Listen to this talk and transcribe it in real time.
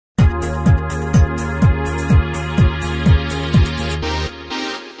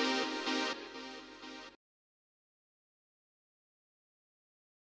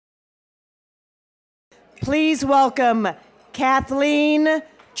Please welcome Kathleen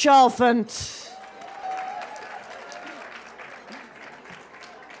Chalfant.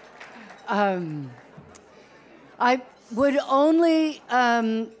 I would only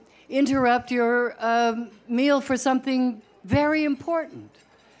interrupt your meal for something very important.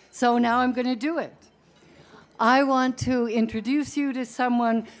 So now I'm going to do it. I want to introduce you to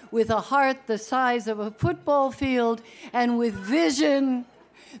someone with a heart the size of a football field and with vision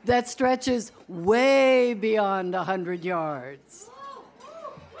that stretches way beyond 100 yards.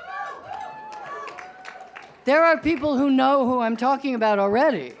 There are people who know who I'm talking about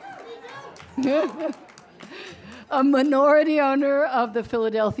already. A minority owner of the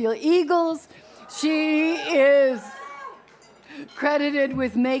Philadelphia Eagles. She is credited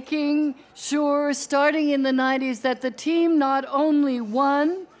with making sure, starting in the 90s, that the team not only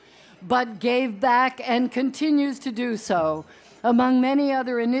won, but gave back and continues to do so. Among many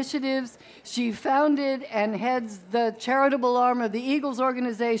other initiatives, she founded and heads the charitable arm of the Eagles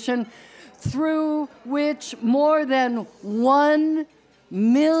organization, through which more than 1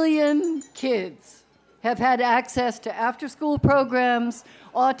 million kids have had access to after-school programs,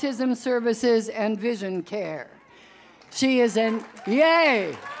 autism services, and vision care. She is an,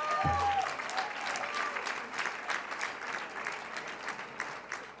 yay!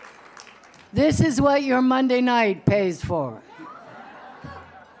 This is what your Monday night pays for.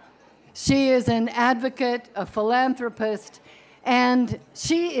 She is an advocate, a philanthropist, and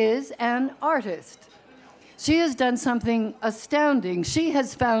she is an artist. She has done something astounding. She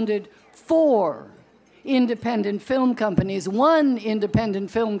has founded 4 independent film companies. 1 independent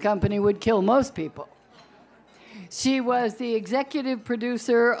film company would kill most people. She was the executive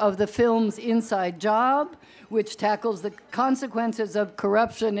producer of the film's Inside Job, which tackles the consequences of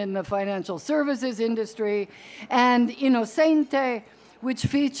corruption in the financial services industry, and Inocente, which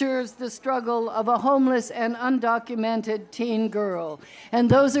features the struggle of a homeless and undocumented teen girl. And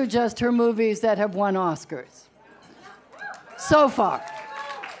those are just her movies that have won Oscars so far.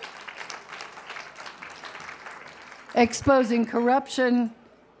 Exposing corruption,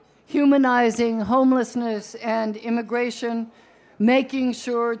 humanizing homelessness and immigration, making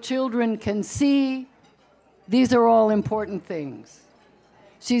sure children can see. These are all important things.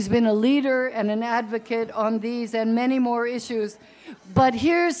 She's been a leader and an advocate on these and many more issues. But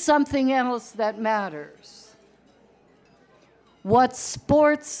here's something else that matters. What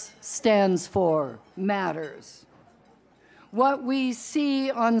sports stands for matters. What we see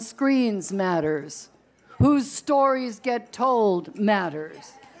on screens matters. Whose stories get told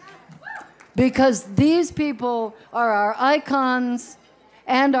matters. Because these people are our icons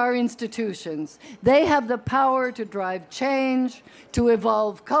and our institutions. They have the power to drive change, to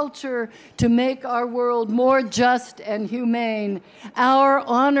evolve culture, to make our world more just and humane. Our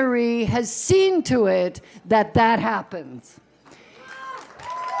honoree has seen to it that that happens.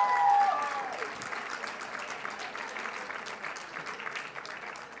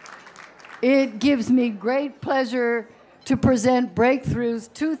 It gives me great pleasure to present Breakthrough's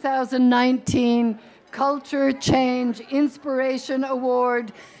 2019 Culture Change Inspiration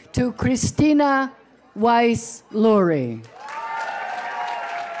Award to Christina Weiss Lurie.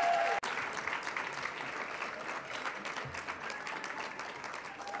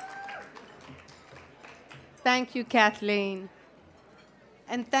 Thank you, Kathleen.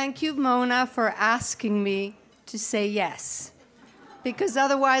 And thank you, Mona, for asking me to say yes. Because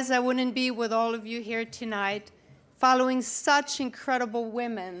otherwise I wouldn't be with all of you here tonight, following such incredible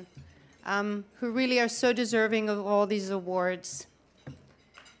women who really are so deserving of all these awards.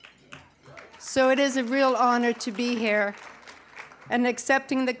 So it is a real honor to be here, and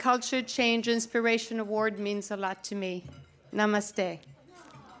accepting the Culture Change Inspiration Award means a lot to me. Namaste.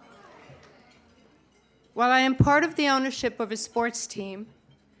 While I am part of the ownership of a sports team,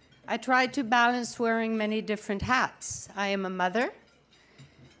 I try to balance wearing many different hats. I am a mother,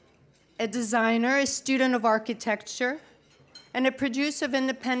 a designer, a student of architecture, and a producer of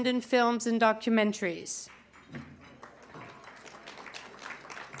independent films and documentaries.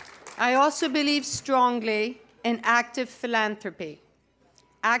 I also believe strongly in active philanthropy,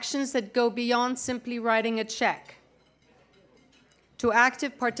 actions that go beyond simply writing a check, to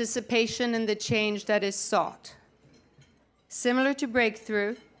active participation in the change that is sought. Similar to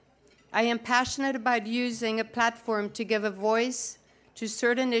Breakthrough, I am passionate about using a platform to give a voice to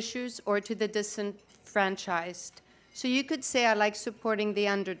certain issues or to the disenfranchised. So you could say I like supporting the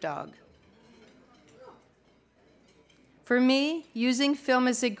underdog. For me, using film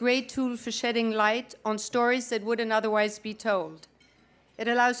is a great tool for shedding light on stories that wouldn't otherwise be told. It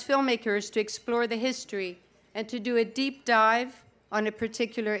allows filmmakers to explore the history and to do a deep dive on a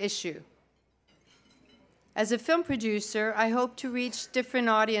particular issue. As a film producer, I hope to reach different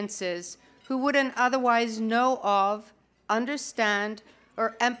audiences who wouldn't otherwise know of, understand,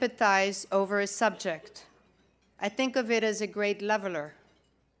 or empathize over a subject. I think of it as a great leveler.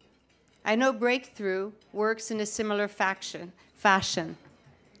 I know Breakthrough works in a similar fashion.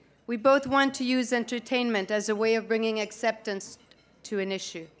 We both want to use entertainment as a way of bringing acceptance to an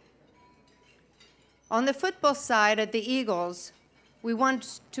issue. On the football side at the Eagles, we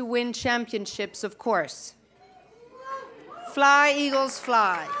want to win championships, of course. Fly, Eagles,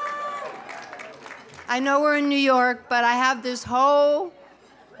 fly. I know we're in New York, but I have this whole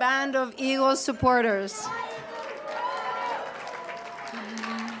band of Eagles supporters.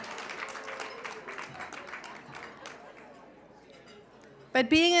 But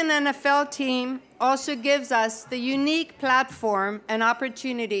being an NFL team also gives us the unique platform and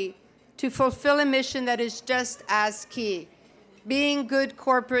opportunity to fulfill a mission that is just as key, being good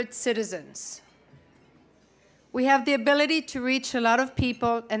corporate citizens. We have the ability to reach a lot of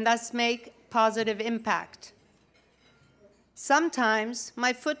people and thus make positive impact. Sometimes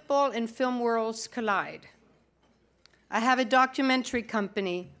my football and film worlds collide. I have a documentary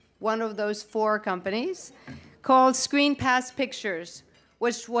company, one of those 4 companies, called Screen Pass Pictures,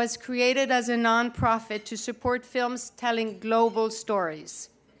 which was created as a nonprofit to support films telling global stories.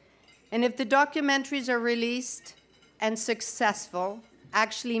 And if the documentaries are released and successful,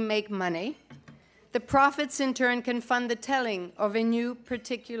 actually make money, the profits in turn can fund the telling of a new,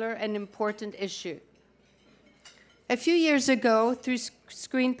 particular, and important issue. A few years ago, through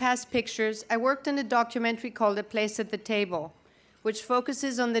Screen Pass Pictures, I worked on a documentary called A Place at the Table, which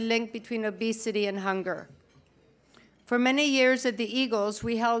focuses on the link between obesity and hunger. For many years at the Eagles,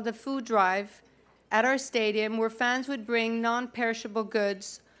 we held a food drive at our stadium where fans would bring non-perishable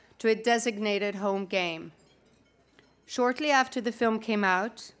goods to a designated home game. Shortly after the film came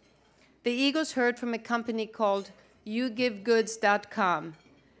out, the Eagles heard from a company called YouGiveGoods.com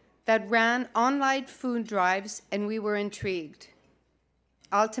that ran online food drives, and we were intrigued.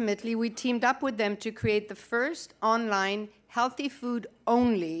 Ultimately, we teamed up with them to create the first online healthy food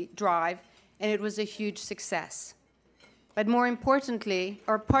only drive, and it was a huge success. But more importantly,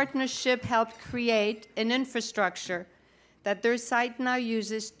 our partnership helped create an infrastructure that their site now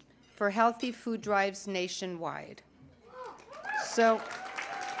uses for healthy food drives nationwide. So,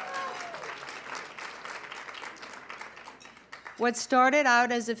 what started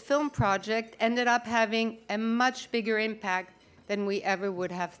out as a film project ended up having a much bigger impact than we ever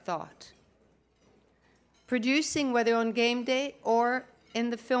would have thought. Producing, whether on game day or in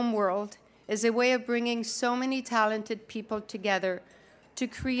the film world, is a way of bringing so many talented people together to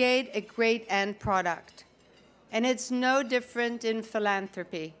create a great end product. And it's no different in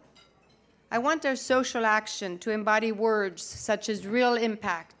philanthropy. I want our social action to embody words such as real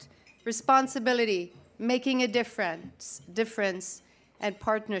impact, responsibility, making a difference, and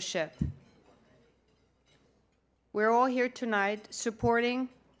partnership. We're all here tonight supporting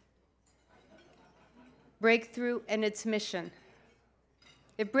Breakthrough and its mission.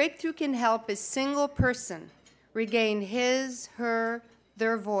 If Breakthrough can help a single person regain his, her,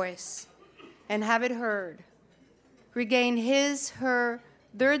 their voice and have it heard, regain his, her,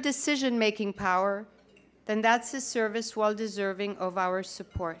 their decision-making power, then that's a service well deserving of our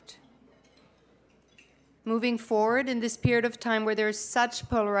support. Moving forward in this period of time where there's such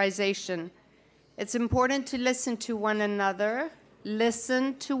polarization, it's important to listen to one another,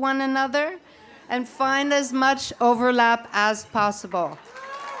 and find as much overlap as possible.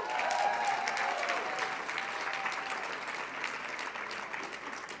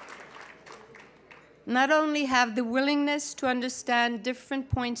 Not only have the willingness to understand different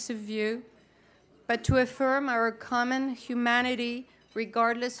points of view, but to affirm our common humanity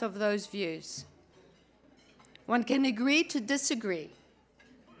regardless of those views. One can agree to disagree,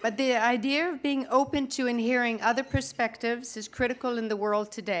 but the idea of being open to and hearing other perspectives is critical in the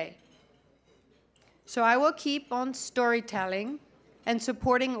world today. So I will keep on storytelling and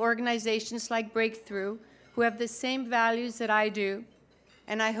supporting organizations like Breakthrough who have the same values that I do,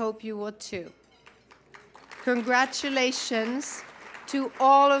 and I hope you will too. Congratulations to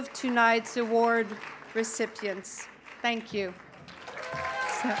all of tonight's award recipients. Thank you.